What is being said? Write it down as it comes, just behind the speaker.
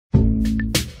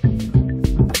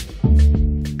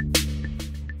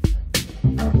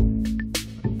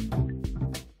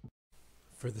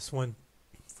This one,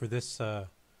 for this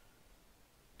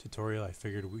tutorial, I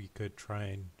figured we could try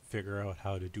and figure out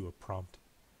how to do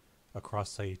a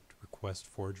cross-site request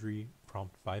forgery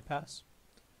prompt bypass.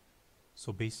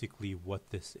 So basically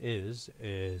what this is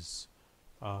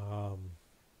um,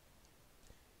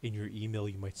 in your email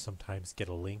you might sometimes get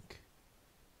a link,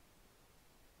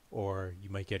 or you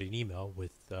might get an email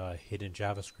with hidden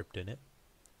JavaScript in it.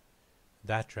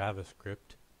 That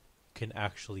JavaScript can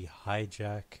actually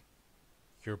hijack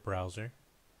your browser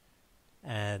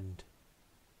and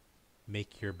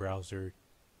make your browser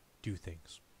do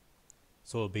things.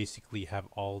 So it'll basically have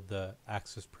all the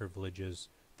access privileges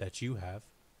that you have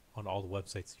on all the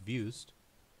websites you've used,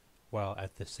 while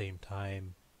at the same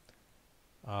time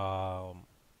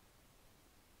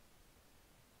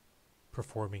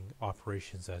performing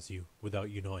operations as you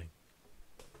without you knowing.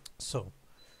 So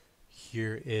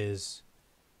here is,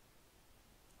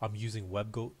 I'm using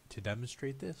WebGoat to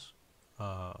demonstrate this.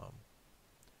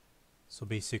 So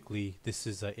basically this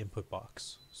is an input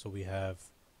box. So we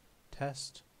have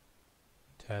test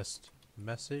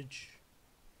message,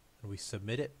 and we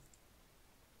submit it.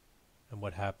 And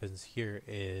what happens here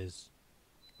is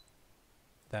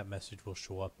that message will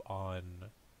show up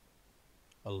on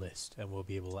a list, and we'll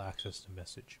be able to access the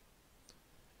message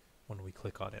when we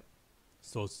click on it.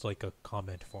 So it's like a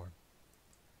comment form.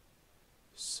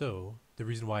 So the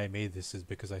reason why I made this is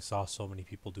because I saw so many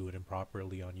people do it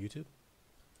improperly on YouTube.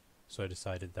 So I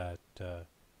decided that,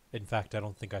 in fact, I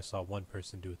don't think I saw one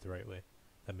person do it the right way.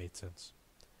 That made sense.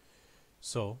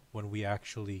 So when we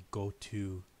actually go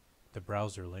to the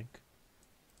browser link,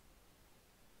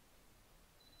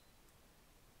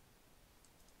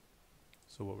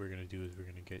 so what we're going to do is we're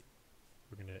going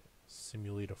to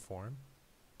simulate a form.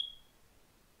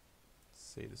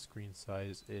 Say the screen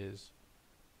size is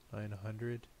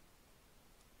 900,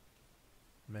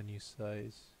 menu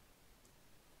size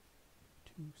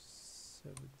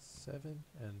 277,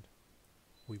 and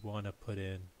we want to put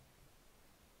in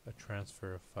a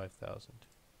transfer of 5,000.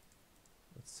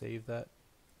 Let's save that.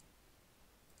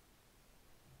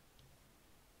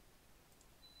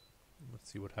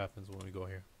 Let's see what happens when we go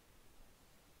here.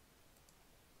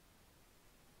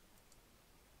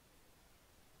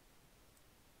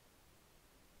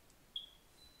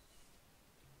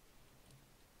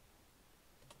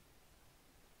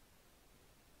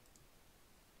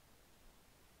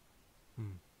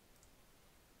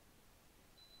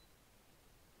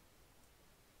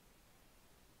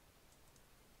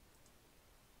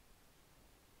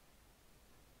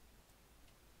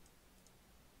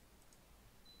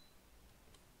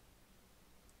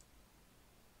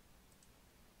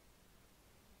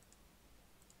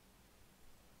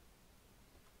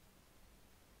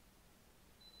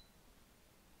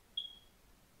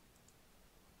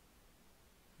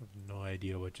 I have no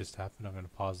idea what just happened. I'm going to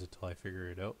pause it till I figure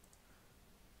it out.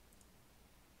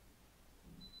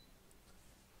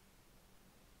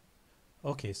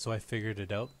 Okay, so I figured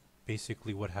it out.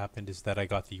 Basically what happened is that I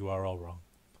got the URL wrong.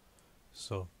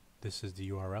 So this is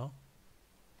the URL.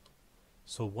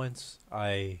 So once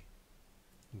I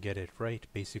get it right,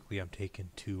 basically I'm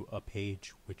taken to a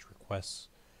page which requests,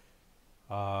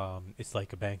 it's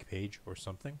like a bank page or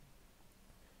something,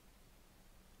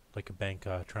 like a bank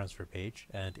transfer page,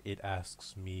 and it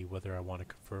asks me whether I want to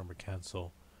confirm or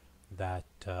cancel that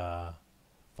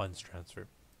funds transfer.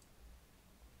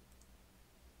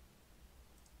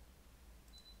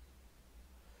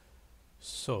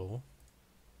 So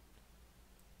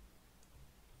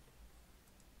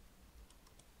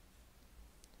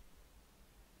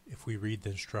if we read the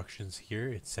instructions here,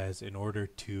 it says in order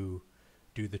to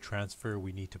do the transfer,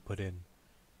 we need to put in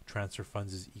transfer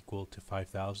funds is equal to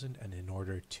 5,000, and in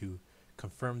order to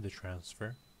confirm the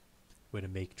transfer, we're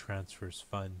going to make transfers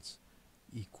funds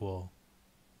equal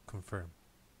confirm.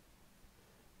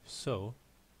 So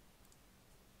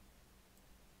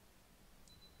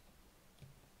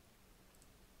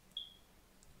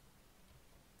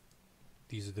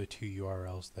these are the two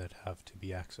URLs that have to be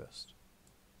accessed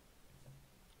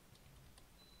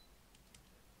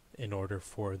in order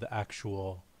for the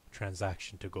actual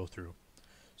transaction to go through.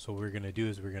 So what we're going to do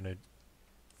is we're going to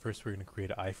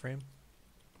create an iframe.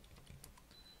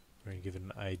 We're going to give it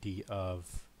an ID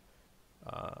of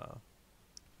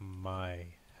my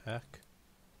hack,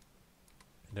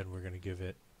 and then we're going to give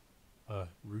it a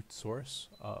root source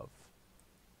of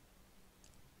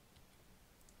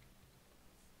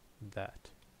that.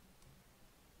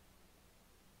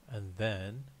 And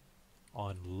then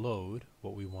on load,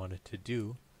 what we want it to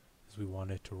do is we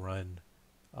want it to run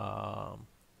the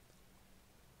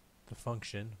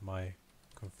function my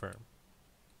confirm.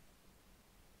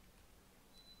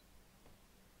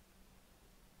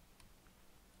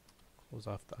 Close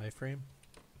off the iframe.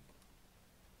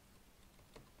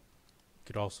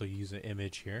 Could also use an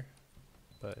image here,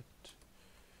 but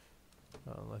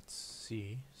let's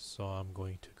see. So I'm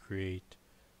going to create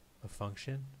a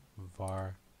function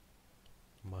var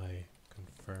my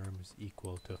confirm is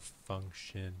equal to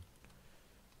function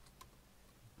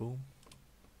boom.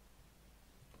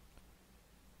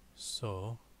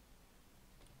 So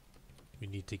we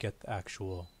need to get the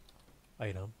actual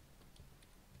item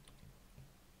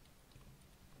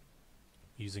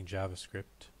using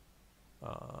JavaScript,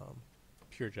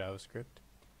 pure JavaScript.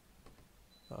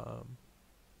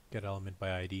 Get element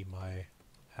by ID my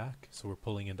hack. So we're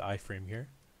pulling in the iframe here,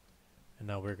 and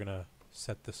now we're gonna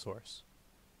set the source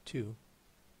to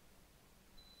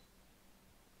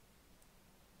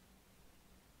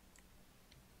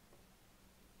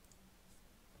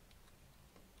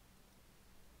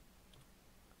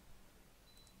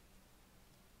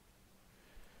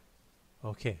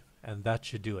okay, and that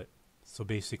should do it. So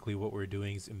basically what we're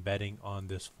doing is embedding on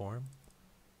this form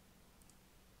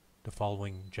the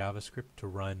following JavaScript to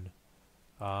run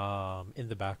in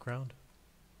the background.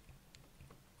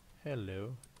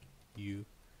 Hello, you.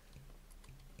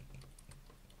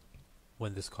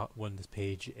 When this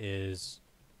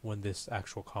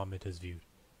actual comment is viewed.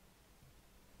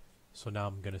 So now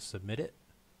I'm going to submit it.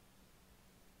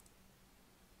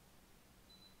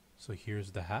 So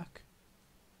here's the hack.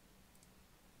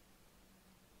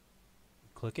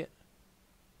 Click it.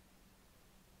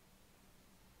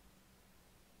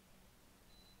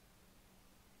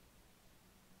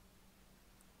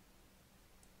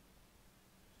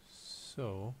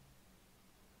 So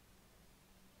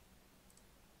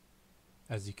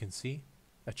as you can see,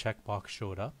 a checkbox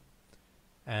showed up,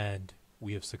 and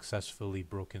we have successfully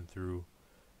broken through,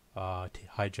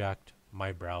 hijacked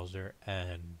my browser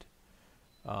and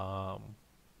bypassed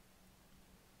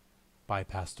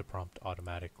the prompt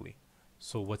automatically.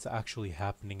 So what's actually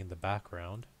happening in the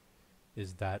background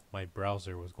is that my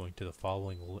browser was going to the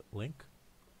following link,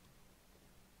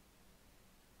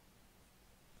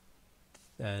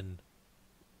 and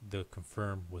the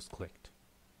confirm was clicked.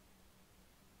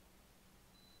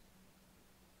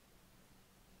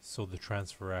 So the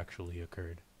transfer actually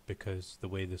occurred because the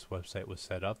way this website was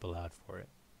set up allowed for it.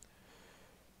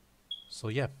 So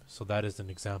yeah, so that is an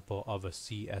example of a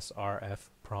CSRF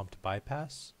prompt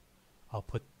bypass. I'll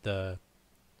put the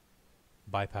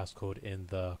bypass code in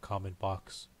the comment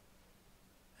box,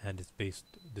 and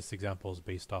this example is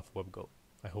based off WebGo.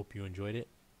 I hope you enjoyed it.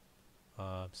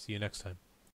 See you next time.